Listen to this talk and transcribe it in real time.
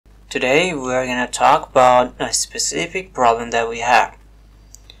Today we're going to talk about a specific problem that we have.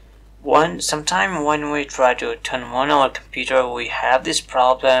 Sometime when we try to turn on our computer, we have this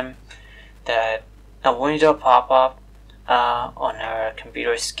problem that a window pop up on our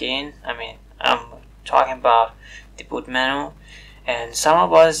computer screen. I'm talking about the boot menu, and some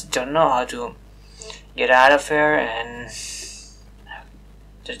of us don't know how to get out of here and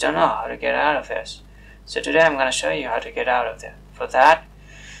just don't know how to get out of this. So today I'm going to show you how to get out of there. For that,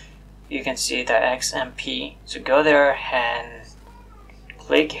 you can see the XMP. So go there and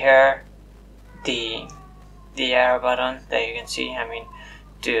click here the arrow button that you can see.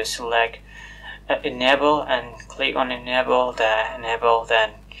 To select enable and click on enable,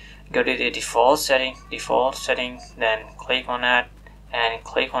 then go to the default setting, then click on that and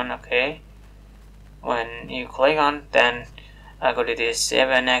click on OK. When you click on, then go to the save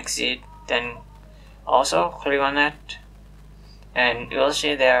and exit, then also click on that, and you'll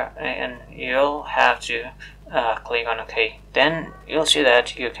see there, and you'll have to click on OK. Then you'll see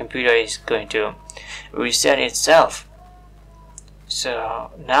that your computer is going to reset itself.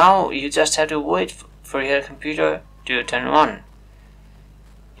 So now you just have to wait for your computer to turn on.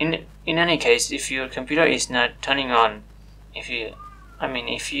 In any case, if your computer is not turning on, if you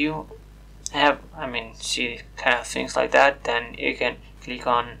have see kind of things like that, then you can click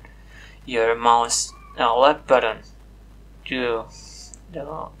on your mouse left button to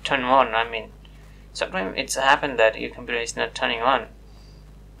turn on. Sometimes it's happened that your computer is not turning on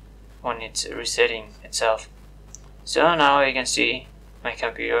when it's resetting itself. So now you can see my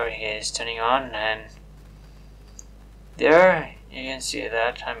computer is turning on, and there you can see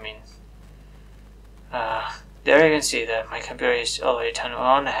that there you can see that my computer is already turned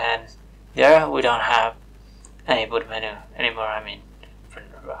on, and there we don't have any boot menu anymore,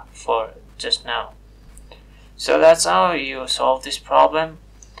 for just now. So that's how you solve this problem,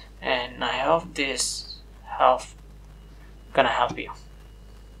 and I hope this gonna help you.